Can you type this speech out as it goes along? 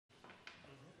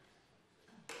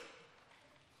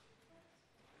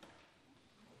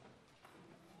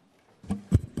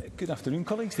Good afternoon,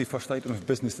 colleagues. The first item of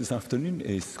business this afternoon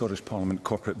is Scottish Parliament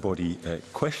corporate body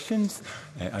questions.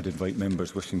 I'd invite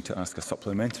members wishing to ask a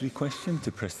supplementary question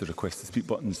to press the request to speak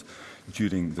buttons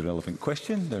during the relevant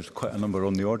question. There's quite a number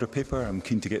on the order paper. I'm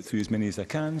keen to get through as many as I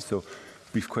can, so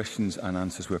brief questions and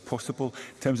answers where possible.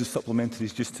 In terms of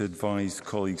supplementaries, just to advise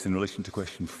colleagues in relation to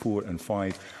question 4 and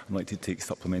 5, I'd like to take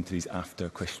supplementaries after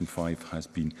question 5 has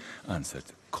been answered.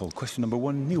 Call question number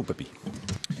 1, Neil Bibby.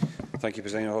 Thank you,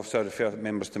 Presiding Officer. I refer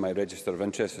members to my register of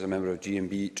interest as a member of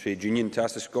GMB Trade Union to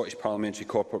ask the Scottish Parliamentary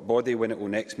corporate body when it will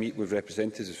next meet with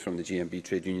representatives from the GMB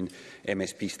Trade Union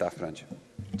MSP staff branch.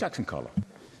 Jackson Carlo.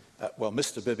 Well,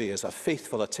 Mr Bibby, as a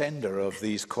faithful attender of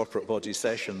these corporate body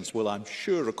sessions, will I'm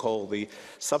sure recall the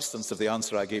substance of the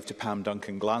answer I gave to Pam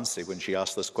Duncan-Glancy when she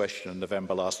asked this question in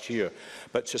November last year.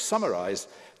 But to summarise,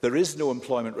 there is no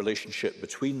employment relationship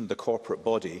between the corporate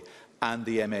body and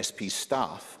the MSP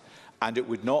staff, and it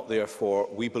would not, therefore,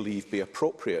 we believe, be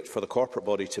appropriate for the corporate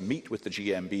body to meet with the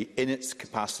GMB in its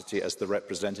capacity as the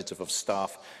representative of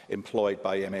staff employed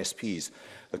by MSPs.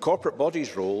 The corporate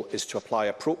body's role is to apply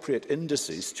appropriate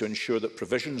indices to ensure that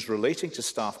provisions relating to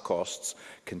staff costs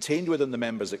contained within the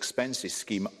members' expenses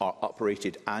scheme are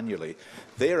uprated annually.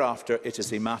 Thereafter, it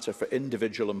is a matter for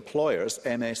individual employers,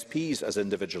 MSPs as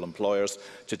individual employers,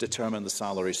 to determine the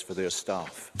salaries for their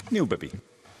staff. Neil Bibby.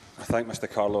 I thank Mr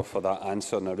Carlow for that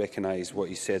answer, and I recognise what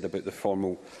he said about the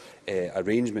formal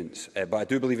arrangements. But I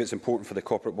do believe it's important for the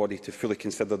corporate body to fully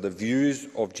consider the views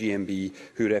of GMB,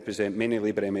 who represent many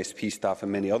Labour MSP staff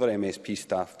and many other MSP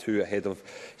staff too, ahead of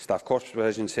staff cost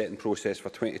provision setting process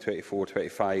for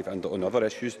 2024-25 and on other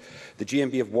issues. The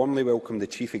GMB have warmly welcomed the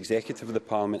Chief Executive of the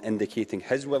Parliament indicating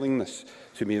his willingness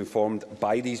to be informed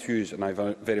by these views, and I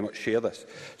very much share this.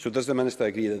 So does the Minister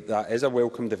agree that that is a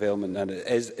welcome development and it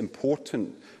is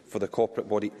important for the corporate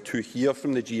body to hear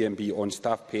from the GMB on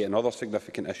staff pay and other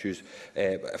significant issues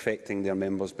affecting their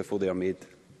members before they are made?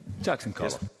 Jackson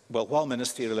Carlo. Yes. Well, while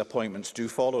ministerial appointments do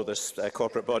follow this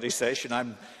corporate body session,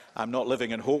 I'm not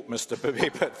living in hope, Mr Bibby,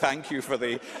 but thank you for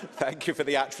the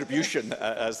attribution.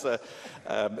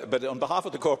 But on behalf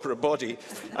of the corporate body,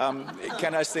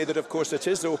 can I say that, of course, it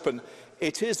is open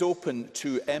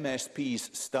to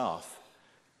MSP's staff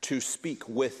to speak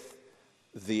with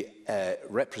the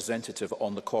representative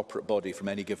on the corporate body from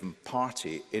any given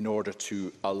party in order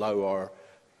to allow our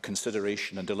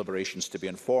consideration and deliberations to be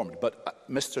informed. But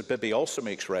Mr Bibby also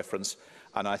makes reference,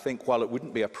 and I think while it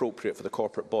wouldn't be appropriate for the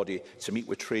corporate body to meet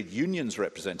with trade unions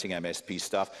representing MSP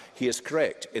staff, he is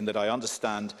correct in that I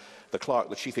understand the Clerk,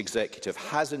 the Chief Executive,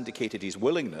 has indicated his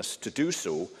willingness to do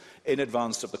so in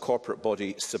advance of the corporate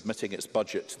body submitting its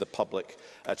budget to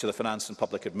the Finance and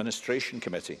Public Administration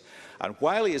Committee. And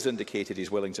while he has indicated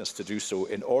his willingness to do so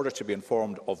in order to be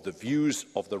informed of the views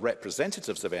of the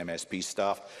representatives of MSP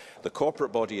staff, the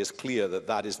corporate body is clear that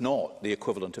that is not the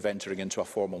equivalent of entering into a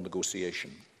formal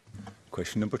negotiation.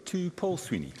 Question number 2, Paul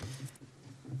Sweeney.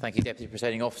 Thank you, Deputy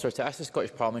Presiding Officer. To ask the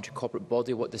Scottish Parliamentary corporate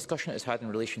body what discussion it has had in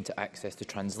relation to access to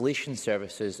translation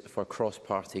services for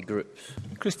cross-party groups.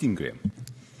 Christine Graham.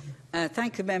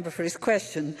 Thank the member for his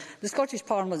question. The Scottish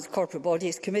Parliament's corporate body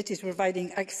is committed to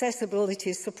providing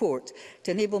accessibility support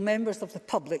to enable members of the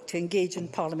public to engage in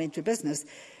parliamentary business.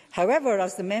 However,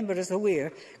 as the member is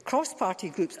aware, cross-party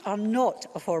groups are not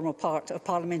a formal part of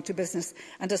parliamentary business,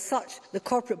 and as such, the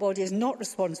corporate body is not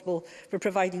responsible for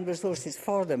providing resources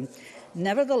for them.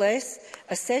 Nevertheless,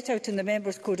 as set out in the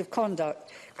Members' Code of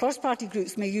Conduct, cross-party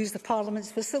groups may use the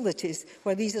Parliament's facilities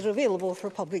where these are available for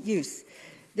public use.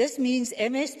 This means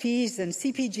MSPs and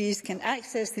CPGs can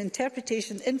access the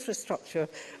interpretation infrastructure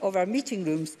of our meeting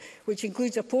rooms, which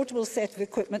includes a portable set of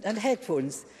equipment and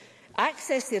headphones.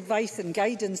 Access the advice and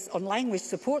guidance on language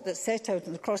support that's set out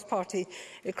in the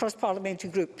cross-parliamentary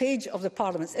group page of the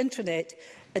Parliament's intranet.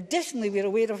 Additionally, we are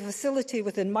aware of a facility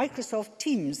within Microsoft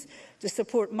Teams to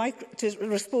support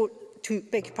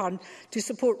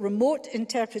remote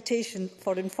interpretation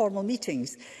for informal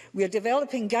meetings. We are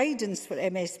developing guidance for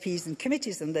MSPs and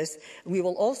committees on this, and we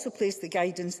will also place the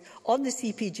guidance on the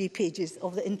CPG pages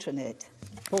of the intranet.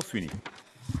 Paul Sweeney.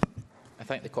 I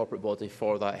thank the corporate body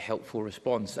for that helpful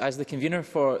response. As the convener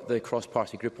for the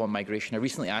cross-party group on migration, I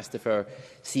recently asked if our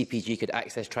CPG could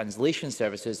access translation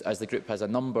services, as the group has a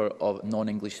number of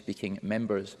non-English speaking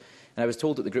members. And I was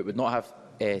told that the group would not have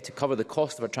to cover the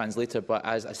cost of a translator, but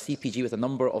as a CPG with a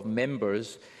number of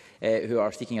members who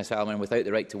are seeking asylum and without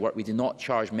the right to work, we do not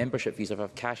charge membership fees or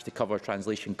have cash to cover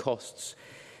translation costs.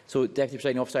 So, Deputy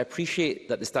Presiding Officer, I appreciate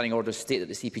that the standing orders state that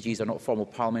the CPGs are not formal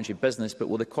parliamentary business, but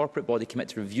will the corporate body commit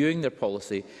to reviewing their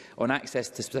policy on access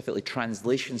to specifically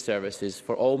translation services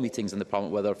for all meetings in the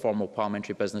Parliament, whether formal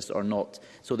parliamentary business or not,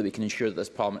 so that we can ensure that this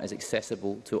Parliament is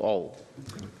accessible to all?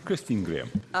 Christine Graham.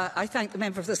 I thank the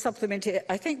member for the supplementary.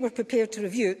 I think we're prepared to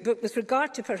review it, but with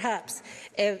regard to perhaps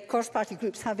cross-party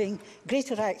groups having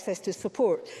greater access to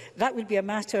support, that would be a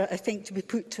matter, I think, to be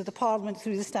put to the Parliament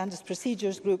through the Standards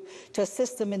Procedures Group to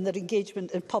assist them in their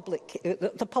engagement in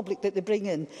the public that they bring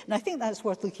in. And I think that's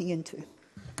worth looking into.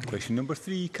 Question number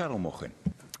 3, Carol Mochan.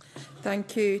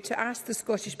 Thank you. To ask the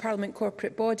Scottish Parliament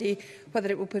corporate body whether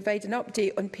it will provide an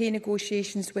update on pay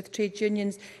negotiations with trade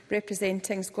unions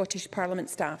representing Scottish Parliament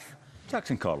staff.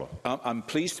 Jackson Carlo. I'm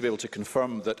pleased to be able to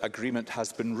confirm that agreement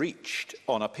has been reached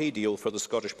on a pay deal for the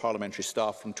Scottish parliamentary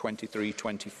staff from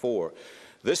 23-24.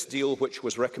 This deal, which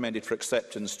was recommended for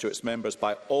acceptance to its members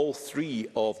by all 3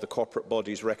 of the corporate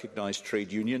body's recognised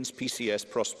trade unions, PCS,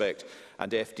 Prospect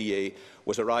and FDA,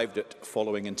 was arrived at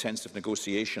following intensive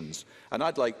negotiations. And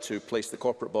I'd like to place the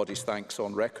corporate body's thanks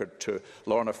on record to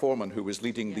Lorna Foreman, who was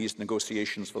leading these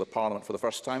negotiations for the Parliament for the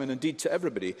first time, and indeed to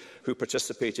everybody who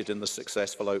participated in the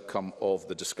successful outcome of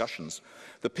the discussions.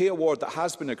 The pay award that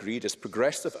has been agreed is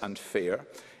progressive and fair,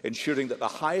 ensuring that the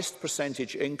highest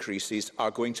percentage increases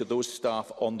are going to those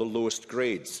staff on the lowest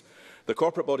grades. The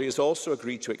corporate body has also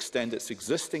agreed to extend its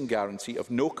existing guarantee of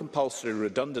no compulsory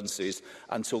redundancies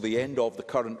until the end of the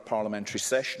current parliamentary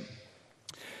session.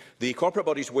 The corporate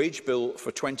body's wage bill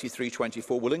for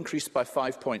 23-24 will increase by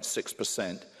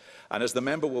 5.6%, and as the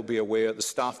member will be aware, the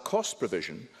staff cost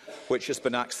provision, which has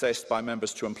been accessed by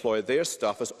members to employ their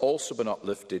staff, has also been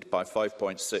uplifted by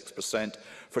 5.6%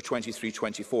 for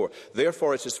 23-24.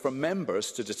 Therefore, it is for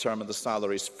members to determine the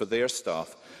salaries for their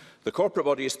staff. The corporate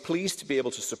body is pleased to be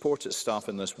able to support its staff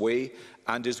in this way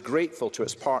and is grateful to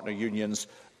its partner unions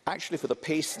actually for the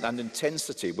pace and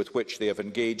intensity with which they have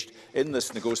engaged in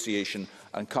this negotiation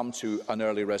and come to an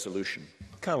early resolution.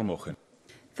 Carol Mochan.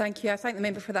 Thank you. I thank the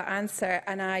member for that answer,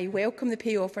 and I welcome the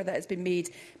pay offer that has been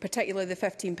made, particularly the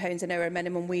 £15 an hour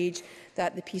minimum wage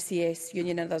that the PCS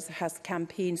union and others has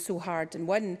campaigned so hard and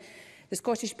won. The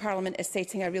Scottish Parliament is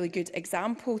setting a really good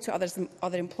example to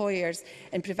other employers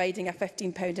in providing a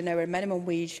 £15 an hour minimum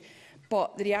wage.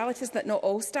 But the reality is that not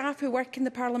all staff who work in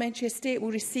the parliamentary estate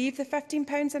will receive the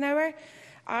 £15 an hour.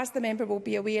 As the member will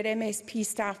be aware, MSP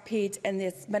staff paid in the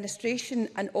administration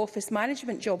and office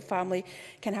management job family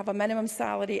can have a minimum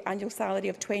annual salary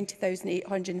of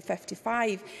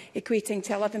 £20,855, equating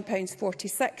to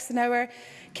 £11.46 an hour,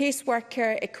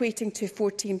 caseworker equating to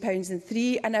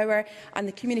 £14.03 an hour, and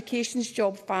the communications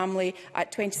job family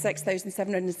at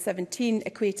 £26,717,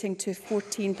 equating to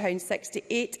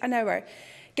 £14.68 an hour.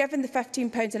 Given the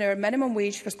 £15 an hour minimum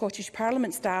wage for Scottish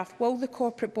Parliament staff, will the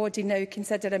corporate body now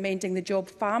consider amending the job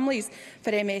families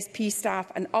for MSP staff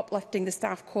and uplifting the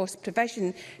staff cost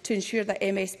provision to ensure that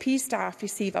MSP staff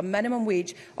receive a minimum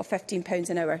wage of £15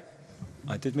 an hour?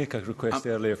 I did make a request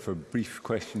earlier for brief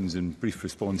questions and brief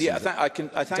responses. Yeah, I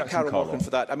thank Carol Mochan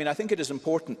for that. I mean, I think it is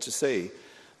important to say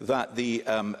that the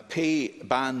pay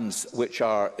bands which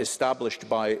are established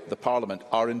by the Parliament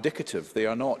are indicative. They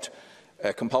are not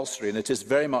compulsory, and it is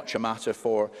very much a matter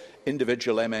for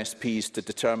individual MSPs to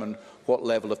determine what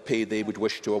level of pay they would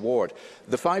wish to award.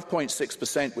 The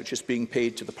 5.6% which is being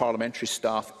paid to the parliamentary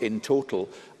staff in total,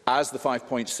 as the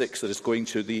 5.6 that is going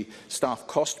to the staff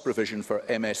cost provision for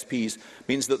MSPs,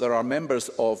 means that there are members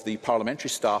of the parliamentary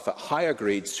staff at higher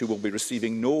grades who will be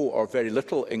receiving no or very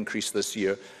little increase this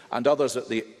year, and others at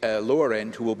the lower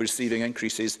end who will be receiving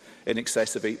increases in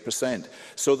excess of 8%.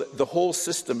 So the whole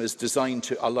system is designed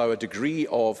to allow a degree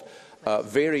of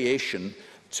variation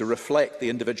to reflect the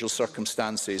individual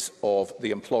circumstances of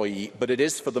the employee, but it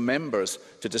is for the members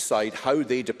to decide how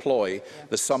they deploy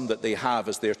the sum that they have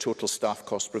as their total staff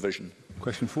cost provision.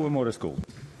 Question 4, Maurice Gold.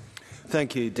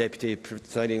 Thank you, Deputy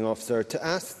Presiding Officer. To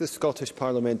ask the Scottish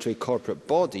Parliamentary corporate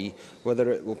body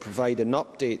whether it will provide an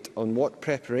update on what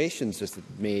preparations is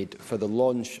made for the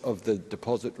launch of the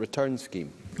deposit return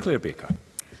scheme. Claire Baker.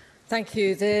 Thank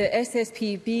you. The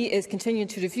SSPB is continuing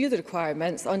to review the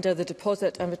requirements under the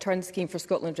Deposit and Return Scheme for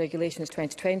Scotland Regulations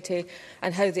 2020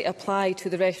 and how they apply to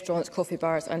the restaurants, coffee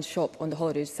bars and shop on the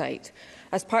Holyrood site.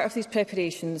 As part of these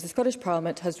preparations, the Scottish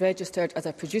Parliament has registered as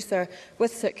a producer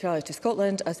with Circularity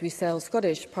Scotland as we sell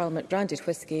Scottish Parliament branded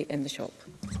whisky in the shop.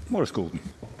 Maurice Golden.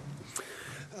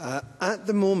 At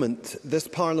the moment, this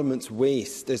Parliament's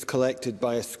waste is collected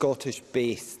by a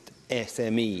Scottish-based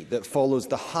SME that follows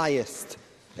the highest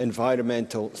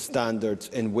environmental standards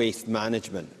in waste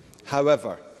management.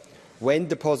 However, when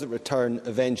Deposit Return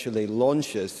eventually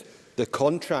launches, the the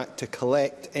contract to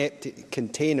collect empty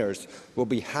containers will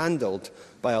be handled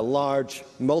by a large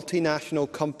multinational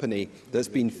company that's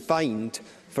been fined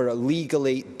for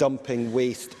illegally dumping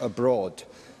waste abroad.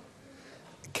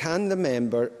 Can the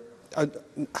member...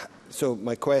 So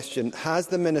my question, has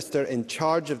the Minister in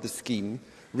charge of the scheme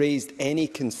raised any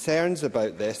concerns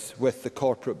about this with the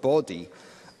corporate body?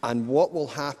 And what will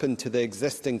happen to the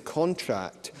existing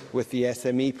contract with the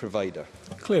SME provider?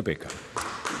 Claire Baker.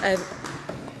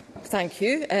 Thank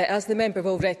you. As the member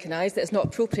will recognise, it is not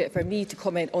appropriate for me to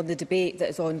comment on the debate that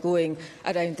is ongoing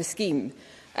around the scheme.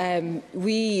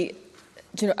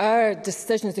 Our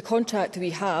decisions, the contract we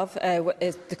have,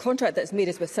 is the contract that is made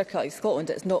is with Circularity Scotland.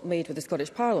 It is not made with the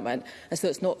Scottish Parliament, and so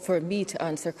it's not for me to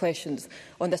answer questions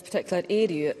on this particular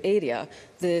area.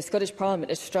 The Scottish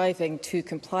Parliament is striving to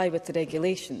comply with the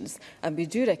regulations, and we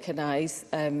do recognise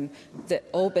that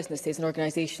all businesses and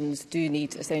organisations do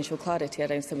need essential clarity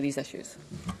around some of these issues.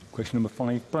 Question number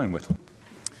 5, Brian Whittle.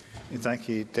 Thank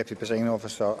you, Deputy Presiding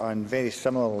Officer. And very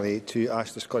similarly, to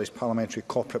ask the Scottish Parliamentary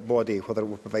Corporate Body whether it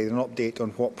will provide an update on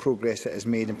what progress it has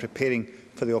made in preparing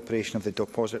for the operation of the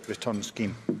deposit return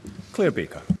scheme. Claire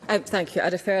Baker. Thank you. I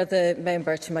refer the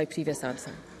member to my previous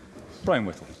answer. Brian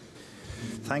Whittle.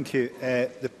 Thank you.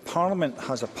 The Parliament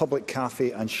has a public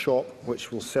cafe and shop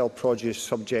which will sell produce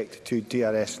subject to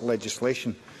DRS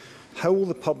legislation. How will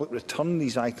the public return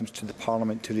these items to the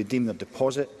Parliament to redeem their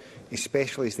deposit,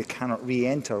 especially as they cannot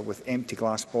re-enter with empty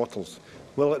glass bottles?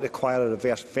 Will it require a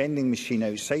reverse vending machine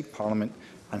outside Parliament,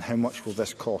 and how much will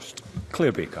this cost?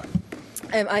 Claire Baker.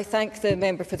 I thank the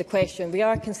member for the question. We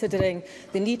are considering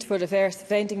the need for reverse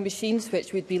vending machines,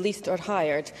 which would be leased or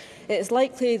hired. It is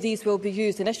likely these will be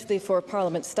used initially for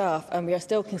Parliament staff, and we are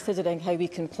still considering how we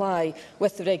comply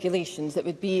with the regulations that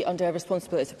would be under our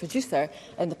responsibility as a producer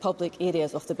in the public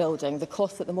areas of the building. The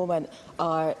costs at the moment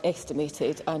are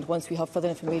estimated, and once we have further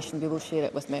information, we will share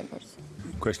it with members.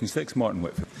 Question 6, Martin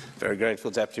Whitfield. Very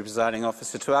grateful, Deputy Presiding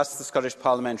Officer, to ask the Scottish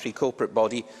Parliamentary Corporate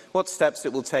Body what steps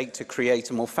it will take to create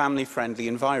a more family-friendly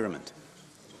environment.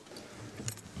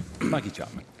 Maggie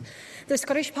Chapman. The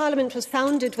Scottish Parliament was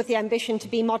founded with the ambition to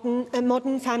be a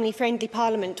modern family-friendly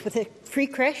parliament with a free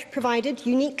creche provided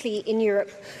uniquely in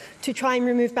Europe to try and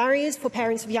remove barriers for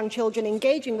parents of young children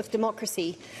engaging with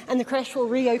democracy. And the creche will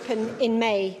reopen in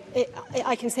May.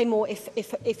 I can say more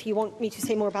if you want me to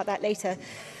say more about that later.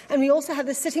 And we also have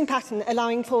the sitting pattern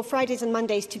allowing for Fridays and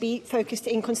Mondays to be focused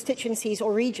in constituencies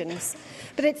or regions.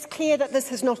 But it's clear that this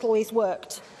has not always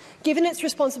worked. Given its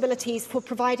responsibilities for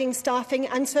providing staffing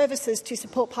and services to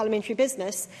support parliamentary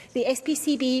business, the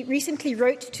SPCB recently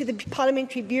wrote to the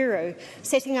Parliamentary Bureau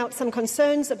setting out some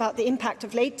concerns about the impact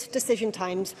of late decision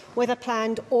times, whether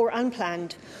planned or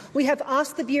unplanned. We have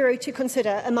asked the Bureau to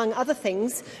consider, among other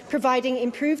things, providing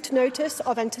improved notice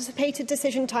of anticipated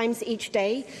decision times each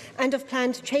day and of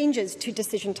planned changes to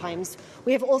decision times.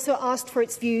 We have also asked for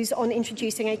its views on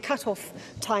introducing a cut-off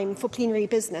time for plenary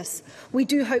business. We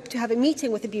do hope to have a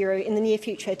meeting with the Bureau in the near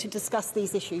future to discuss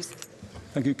these issues.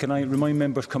 Thank you. Can I remind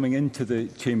members coming into the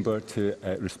chamber to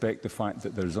respect the fact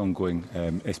that there is ongoing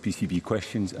SPCB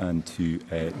questions and to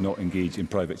not engage in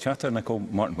private chatter? And I call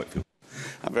Martin Whitfield.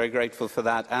 I'm very grateful for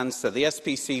that answer. The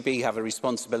SPCB have a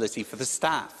responsibility for the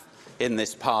staff in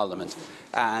this Parliament,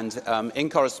 and in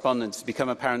correspondence it's become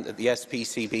apparent that the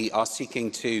SPCB are seeking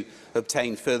to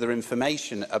obtain further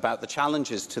information about the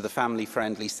challenges to the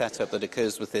family-friendly setup that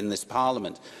occurs within this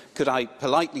Parliament. Could I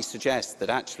politely suggest that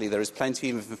actually there is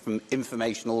plenty of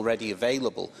information already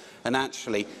available, and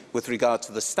actually with regard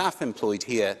to the staff employed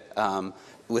here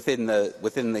within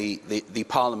the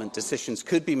Parliament, decisions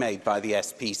could be made by the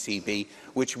SPCB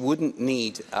which wouldn't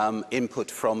need input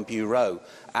from Bureau?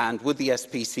 And would the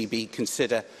SPCB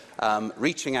consider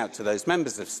reaching out to those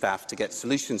members of staff to get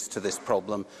solutions to this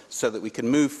problem so that we can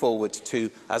move forward to,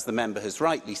 as the member has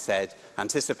rightly said,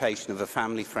 anticipation of a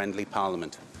family-friendly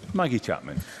Parliament? Maggie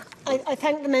Chapman. I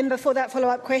thank the member for that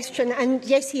follow-up question. And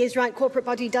yes, he is right. Corporate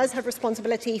body does have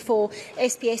responsibility for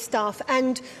SPS staff.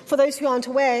 And for those who aren't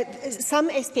aware, some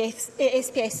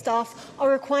SPS staff are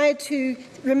required to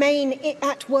remain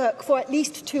at work for at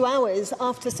least 2 hours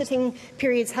after sitting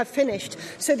periods have finished.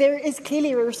 So there is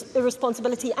clearly a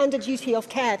responsibility and a duty of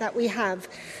care that we have.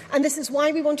 And this is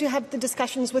why we want to have the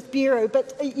discussions with Bureau.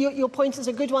 But your point is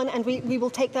a good one, and we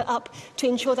will take that up to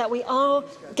ensure that we are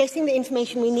getting the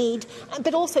information we need,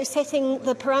 but also setting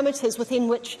the parameters within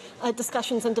which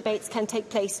discussions and debates can take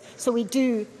place, so we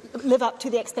do live up to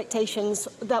the expectations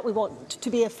that we want to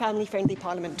be a family-friendly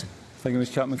Parliament. Thank you, Ms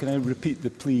Chapman. Can I repeat the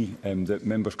plea that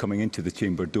members coming into the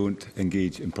chamber don't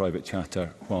engage in private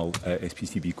chatter while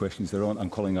SPCB questions are on? I'm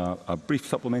calling a brief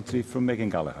supplementary from Megan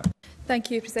Gallagher. Thank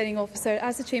you, Presiding Officer.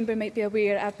 As the Chamber might be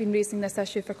aware, I've been raising this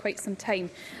issue for quite some time,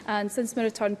 and since my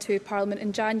return to Parliament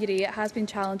in January, it has been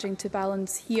challenging to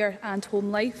balance here and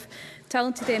home life.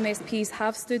 Talented MSPs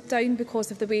have stood down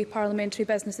because of the way parliamentary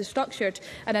business is structured,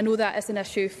 and I know that is an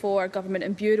issue for Government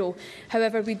and Bureau.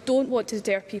 However, we don't want to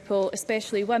deter people,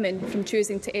 especially women, from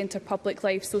choosing to enter public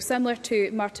life. So, similar to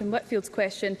Martin Whitfield's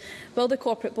question, will the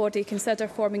corporate body consider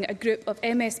forming a group of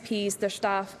MSPs, their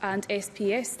staff and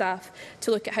SPS staff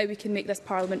to look at how we can make this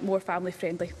Parliament more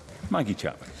family-friendly? Maggie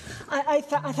Chapman. I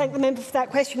thank the member for that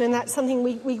question, and that's something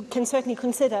we can certainly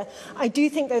consider. I do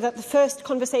think, though, that the first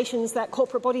conversations that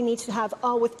corporate body needs to have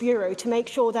are with Bureau to make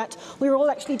sure that we're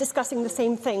all actually discussing the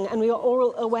same thing and we are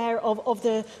all aware of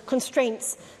the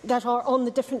constraints that are on the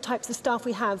different types of staff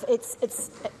we have. It's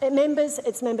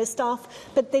member staff,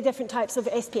 but they're different types of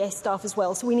SPS staff as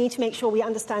well. So we need to make sure we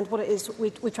understand what it is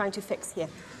we're trying to fix here.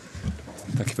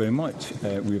 Thank you very much.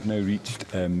 We have now reached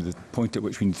the point at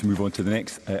which we need to move on to the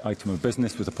next item of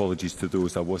business, with apologies to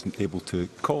those I wasn't able to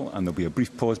call, and there will be a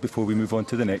brief pause before we move on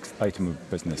to the next item of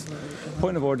business.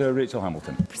 Point of order, Rachel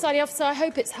Hamilton. Presiding Officer, I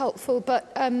hope it's helpful,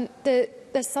 but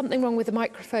there's something wrong with the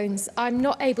microphones. I'm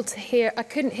not able to hear. I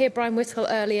couldn't hear Brian Whittle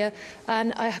earlier,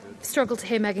 and I struggled to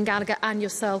hear Megan Gallagher and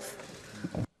yourself.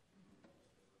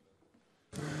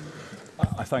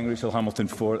 I thank Rachel Hamilton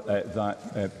for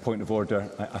that point of order.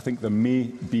 I think there may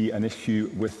be an issue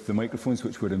with the microphones,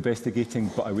 which we're investigating,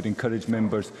 but I would encourage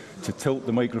members to tilt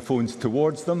the microphones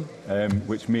towards them,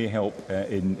 which may help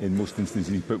in most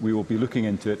instances. But we will be looking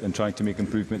into it and trying to make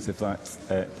improvements if that's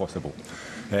possible.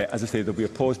 As I say, there will be a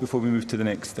pause before we move to the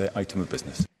next item of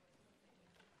business.